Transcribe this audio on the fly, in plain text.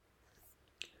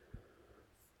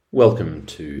Welcome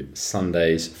to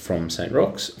Sundays from St.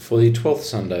 Roch's for the 12th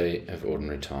Sunday of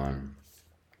Ordinary Time.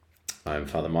 I am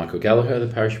Father Michael Gallagher,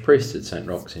 the parish priest at St.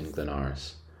 Roch's in Glen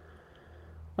Iris.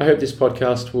 I hope this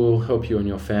podcast will help you and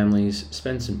your families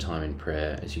spend some time in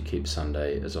prayer as you keep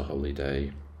Sunday as a holy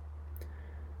day.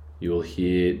 You will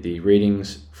hear the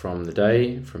readings from the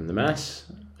day, from the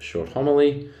Mass, a short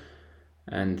homily,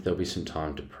 and there'll be some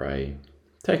time to pray.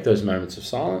 Take those moments of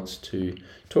silence to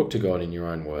talk to God in your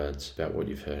own words about what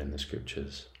you've heard in the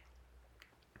Scriptures.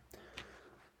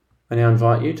 I now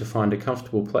invite you to find a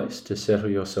comfortable place to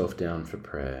settle yourself down for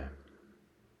prayer.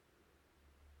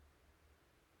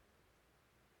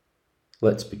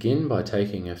 Let's begin by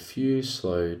taking a few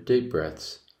slow, deep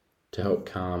breaths to help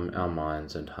calm our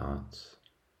minds and hearts.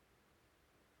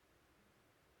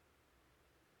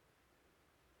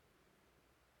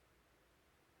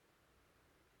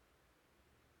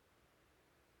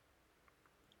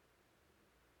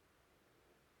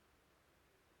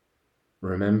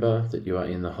 Remember that you are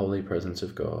in the holy presence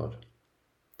of God,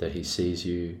 that He sees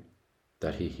you,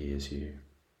 that He hears you.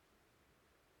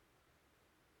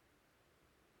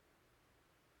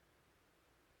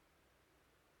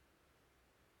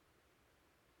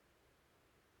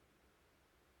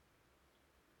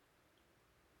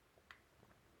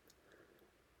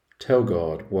 Tell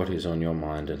God what is on your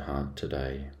mind and heart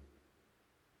today.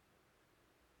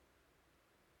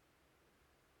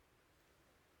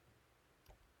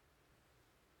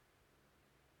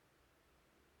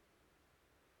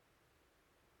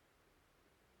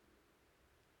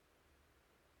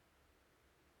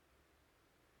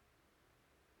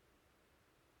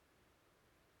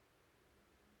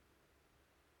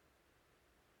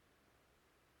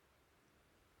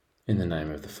 In the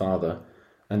name of the Father,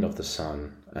 and of the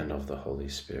Son, and of the Holy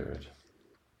Spirit.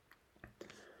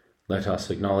 Let us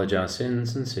acknowledge our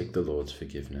sins and seek the Lord's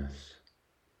forgiveness.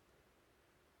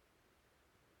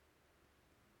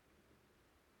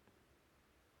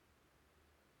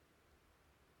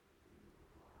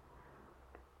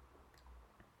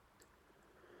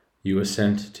 You were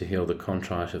sent to heal the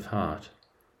contrite of heart.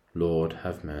 Lord,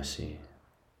 have mercy.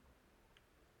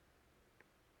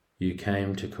 You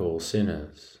came to call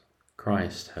sinners.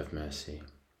 Christ, have mercy.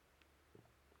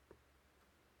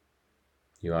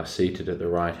 You are seated at the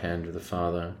right hand of the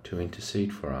Father to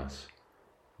intercede for us.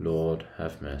 Lord,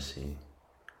 have mercy.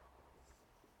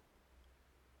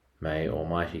 May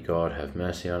Almighty God have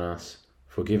mercy on us,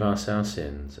 forgive us our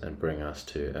sins, and bring us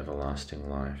to everlasting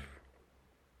life.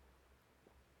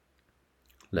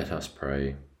 Let us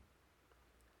pray.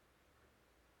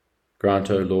 Grant,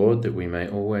 O Lord, that we may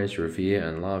always revere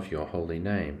and love your holy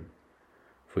name,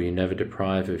 for you never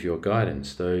deprive of your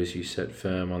guidance those you set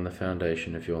firm on the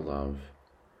foundation of your love.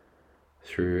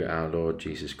 Through our Lord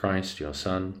Jesus Christ, your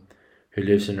Son, who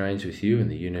lives and reigns with you in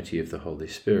the unity of the Holy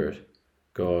Spirit,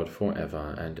 God for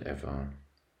ever and ever.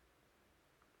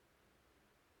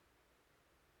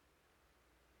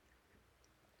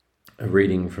 A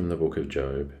reading from the book of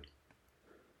Job.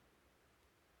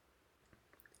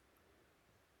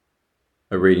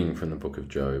 A reading from the book of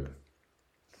Job.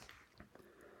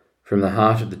 From the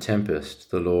heart of the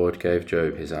tempest, the Lord gave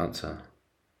Job his answer.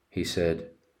 He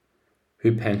said,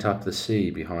 "Who pent up the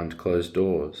sea behind closed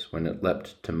doors when it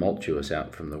leapt tumultuous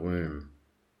out from the womb,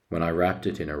 when I wrapped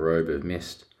it in a robe of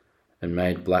mist and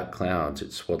made black clouds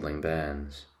its swaddling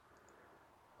bands?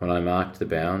 When I marked the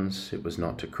bounds, it was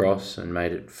not to cross, and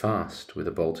made it fast with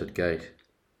a bolted gate.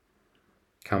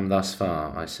 Come thus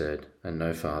far, I said, and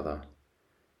no farther.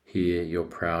 Here your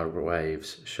proud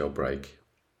waves shall break."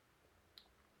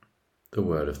 The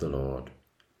word of the Lord.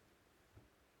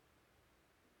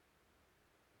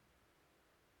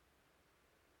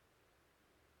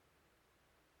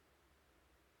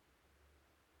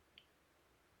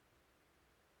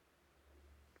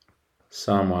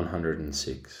 Psalm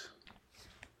 106.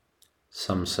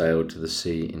 Some sailed to the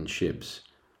sea in ships,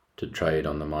 to trade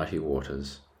on the mighty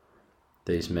waters.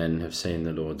 These men have seen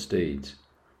the Lord's deeds,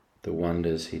 the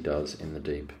wonders he does in the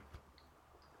deep.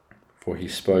 For he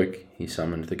spoke, he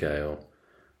summoned the gale,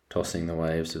 tossing the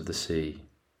waves of the sea,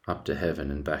 up to heaven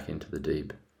and back into the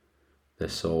deep. Their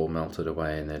soul melted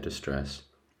away in their distress.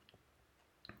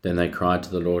 Then they cried to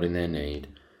the Lord in their need,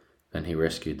 and he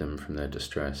rescued them from their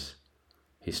distress.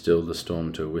 He stilled the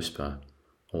storm to a whisper,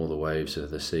 all the waves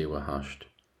of the sea were hushed.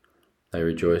 They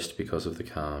rejoiced because of the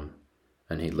calm,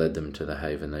 and he led them to the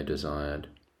haven they desired.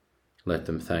 Let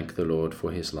them thank the Lord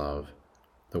for his love,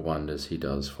 the wonders he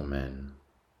does for men.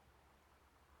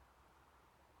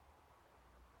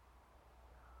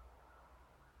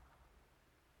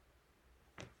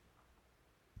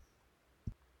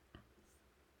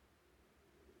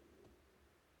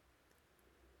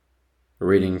 A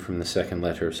reading from the second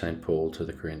letter of St. Paul to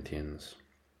the Corinthians.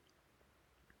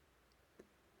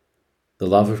 The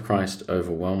love of Christ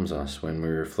overwhelms us when we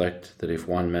reflect that if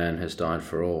one man has died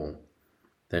for all,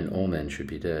 then all men should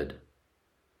be dead.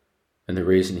 And the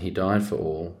reason he died for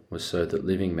all was so that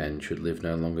living men should live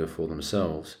no longer for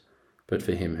themselves, but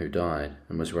for him who died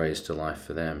and was raised to life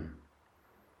for them.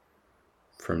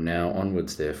 From now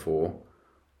onwards, therefore,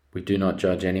 we do not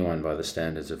judge anyone by the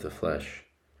standards of the flesh.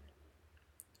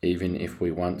 Even if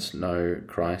we once know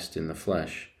Christ in the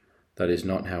flesh, that is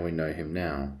not how we know him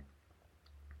now.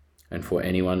 And for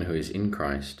anyone who is in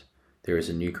Christ, there is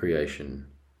a new creation.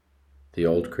 The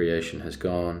old creation has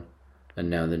gone, and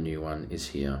now the new one is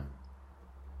here.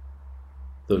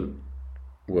 The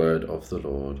word of the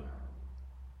Lord.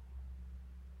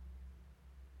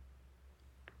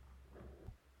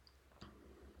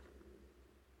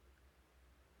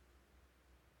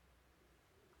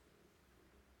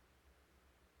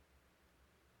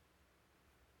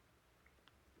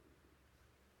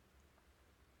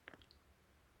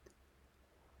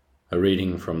 A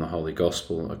reading from the Holy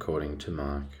Gospel according to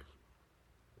Mark.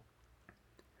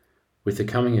 With the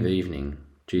coming of evening,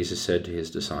 Jesus said to his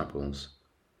disciples,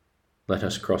 "Let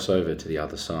us cross over to the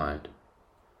other side."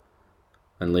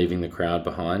 And leaving the crowd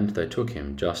behind, they took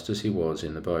him just as he was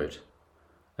in the boat,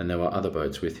 and there were other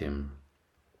boats with him.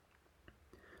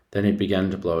 Then it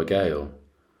began to blow a gale,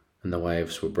 and the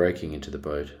waves were breaking into the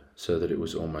boat, so that it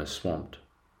was almost swamped.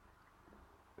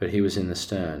 But he was in the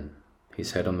stern,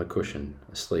 his head on the cushion,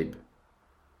 asleep.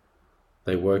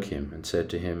 They woke him and said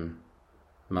to him,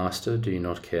 "Master, do you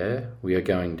not care? We are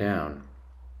going down."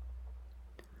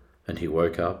 And he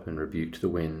woke up and rebuked the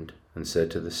wind and said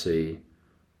to the sea,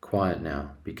 "Quiet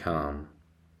now, be calm."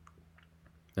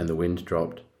 And the wind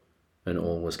dropped, and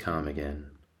all was calm again.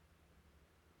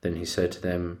 Then he said to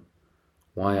them,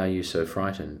 "Why are you so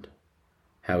frightened?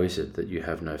 How is it that you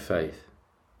have no faith?"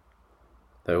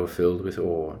 They were filled with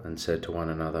awe and said to one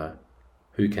another,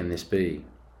 "Who can this be?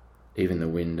 Even the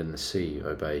wind and the sea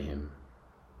obey him."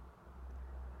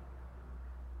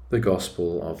 The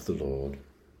Gospel of the Lord.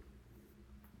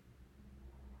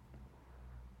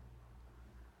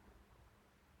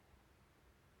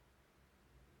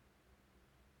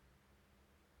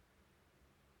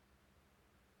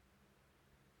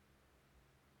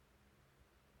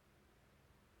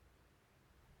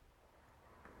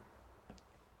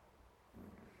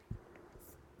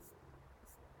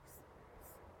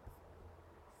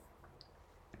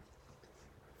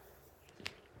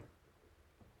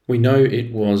 We know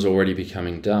it was already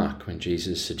becoming dark when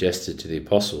Jesus suggested to the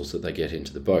apostles that they get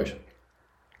into the boat.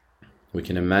 We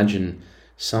can imagine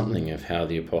something of how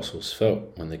the apostles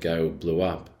felt when the gale blew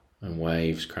up and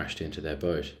waves crashed into their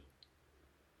boat.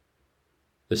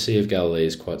 The Sea of Galilee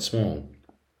is quite small,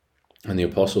 and the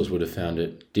apostles would have found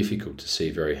it difficult to see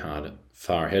very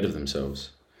far ahead of themselves.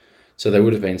 So they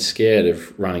would have been scared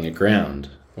of running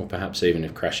aground, or perhaps even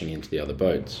of crashing into the other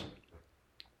boats.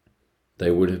 They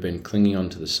would have been clinging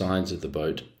onto the sides of the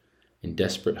boat in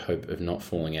desperate hope of not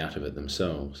falling out of it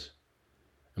themselves,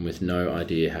 and with no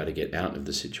idea how to get out of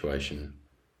the situation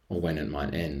or when it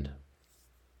might end.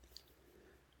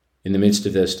 In the midst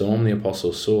of their storm, the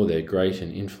apostles saw their great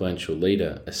and influential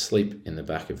leader asleep in the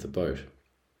back of the boat.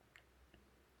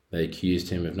 They accused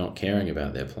him of not caring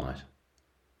about their plight.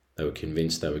 They were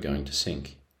convinced they were going to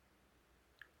sink.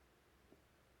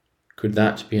 Could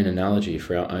that be an analogy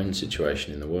for our own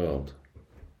situation in the world?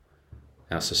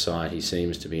 Our society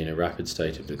seems to be in a rapid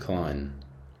state of decline.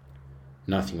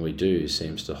 Nothing we do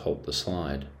seems to halt the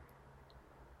slide.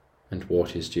 And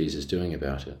what is Jesus doing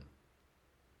about it?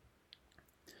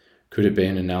 Could it be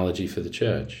an analogy for the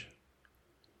church?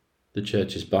 The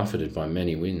church is buffeted by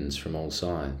many winds from all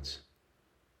sides.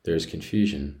 There is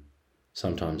confusion,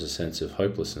 sometimes a sense of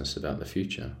hopelessness about the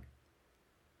future.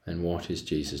 And what is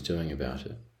Jesus doing about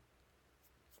it?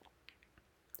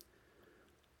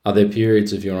 Are there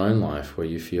periods of your own life where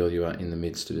you feel you are in the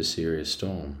midst of a serious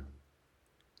storm?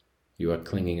 You are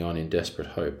clinging on in desperate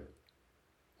hope,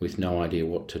 with no idea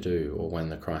what to do or when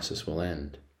the crisis will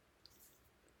end.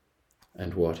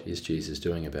 And what is Jesus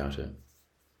doing about it?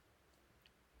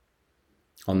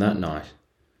 On that night,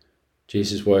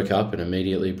 Jesus woke up and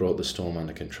immediately brought the storm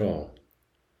under control.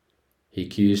 He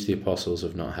accused the apostles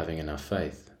of not having enough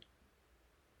faith.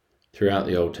 Throughout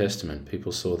the Old Testament,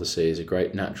 people saw the sea as a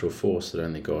great natural force that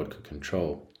only God could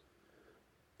control.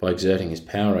 By exerting his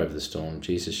power over the storm,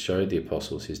 Jesus showed the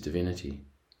apostles his divinity,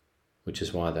 which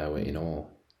is why they were in awe.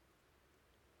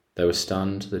 They were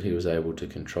stunned that he was able to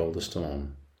control the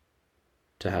storm,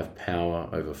 to have power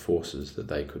over forces that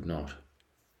they could not.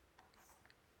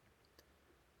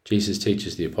 Jesus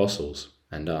teaches the apostles,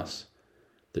 and us,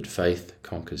 that faith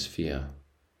conquers fear.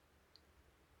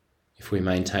 If we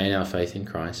maintain our faith in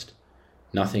Christ,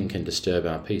 nothing can disturb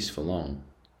our peace for long.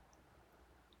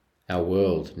 Our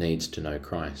world needs to know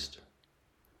Christ.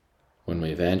 When we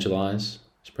evangelize,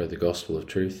 spread the gospel of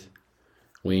truth,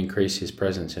 we increase his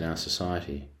presence in our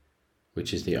society,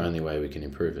 which is the only way we can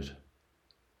improve it.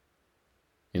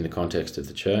 In the context of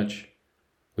the church,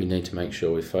 we need to make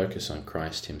sure we focus on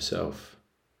Christ himself.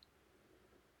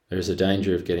 There is a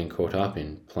danger of getting caught up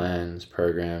in plans,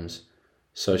 programs,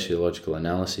 sociological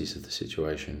analyses of the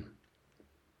situation.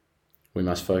 We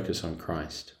must focus on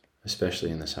Christ,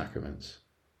 especially in the sacraments.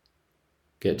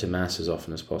 Get to Mass as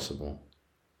often as possible,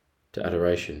 to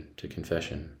adoration, to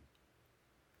confession.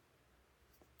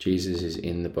 Jesus is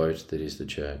in the boat that is the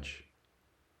church.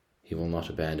 He will not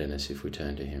abandon us if we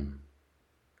turn to him.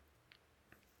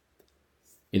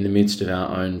 In the midst of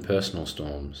our own personal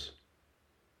storms,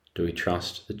 do we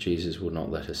trust that Jesus will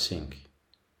not let us sink?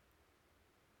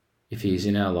 If he is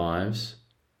in our lives,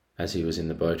 as he was in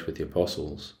the boat with the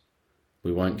apostles,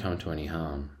 we won't come to any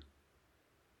harm.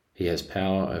 He has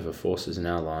power over forces in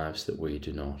our lives that we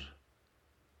do not.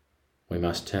 We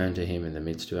must turn to him in the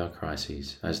midst of our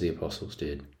crises, as the apostles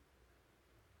did,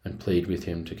 and plead with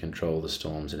him to control the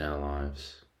storms in our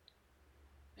lives.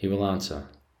 He will answer,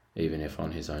 even if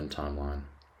on his own timeline.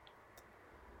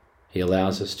 He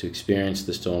allows us to experience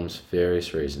the storms for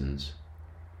various reasons,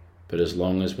 but as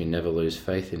long as we never lose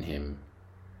faith in him,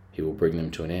 he will bring them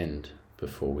to an end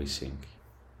before we sink.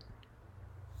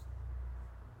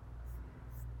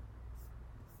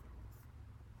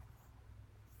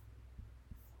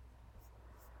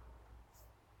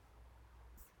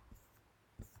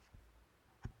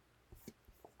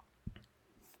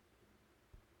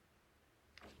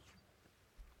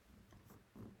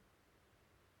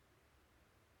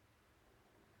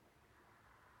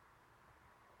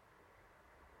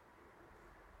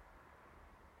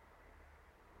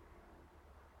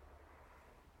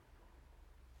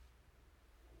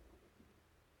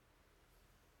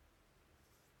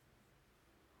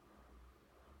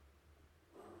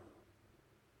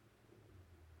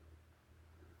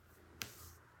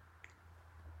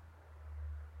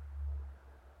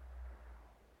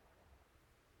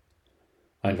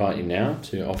 I invite you now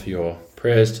to offer your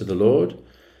prayers to the Lord,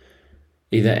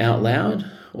 either out loud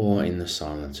or in the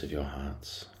silence of your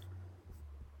hearts.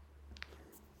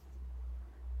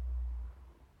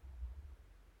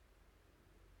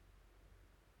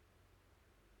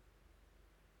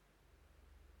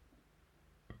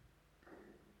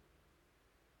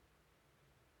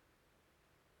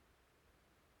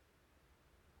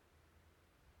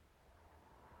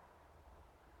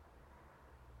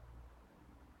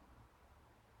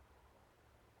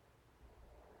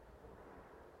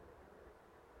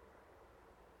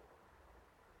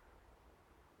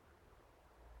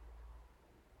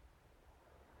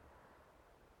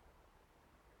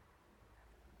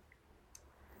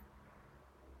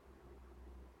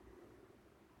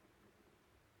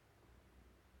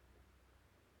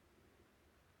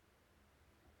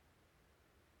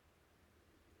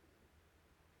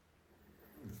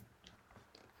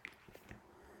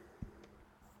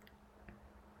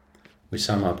 We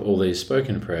sum up all these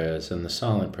spoken prayers and the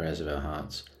silent prayers of our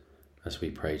hearts as we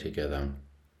pray together.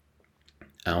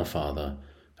 Our Father,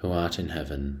 who art in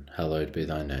heaven, hallowed be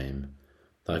thy name.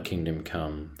 Thy kingdom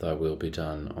come, thy will be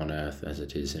done on earth as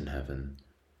it is in heaven.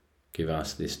 Give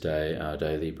us this day our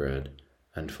daily bread,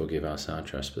 and forgive us our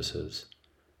trespasses,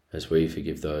 as we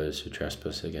forgive those who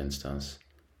trespass against us.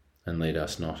 And lead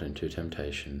us not into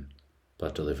temptation,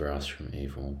 but deliver us from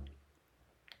evil.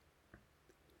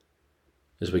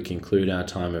 As we conclude our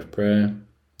time of prayer,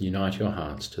 unite your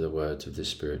hearts to the words of this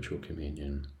spiritual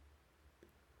communion.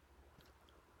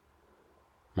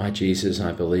 My Jesus,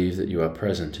 I believe that you are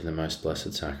present in the most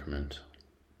blessed sacrament.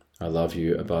 I love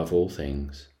you above all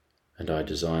things, and I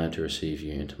desire to receive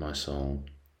you into my soul.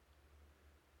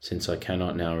 Since I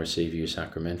cannot now receive you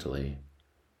sacramentally,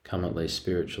 come at least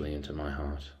spiritually into my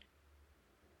heart.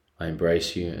 I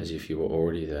embrace you as if you were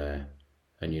already there,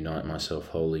 and unite myself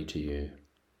wholly to you.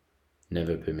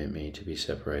 Never permit me to be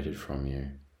separated from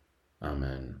you.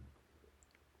 Amen.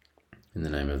 In the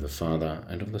name of the Father,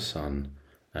 and of the Son,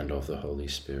 and of the Holy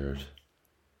Spirit.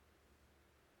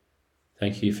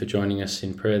 Thank you for joining us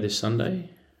in prayer this Sunday.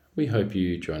 We hope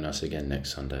you join us again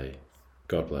next Sunday.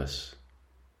 God bless.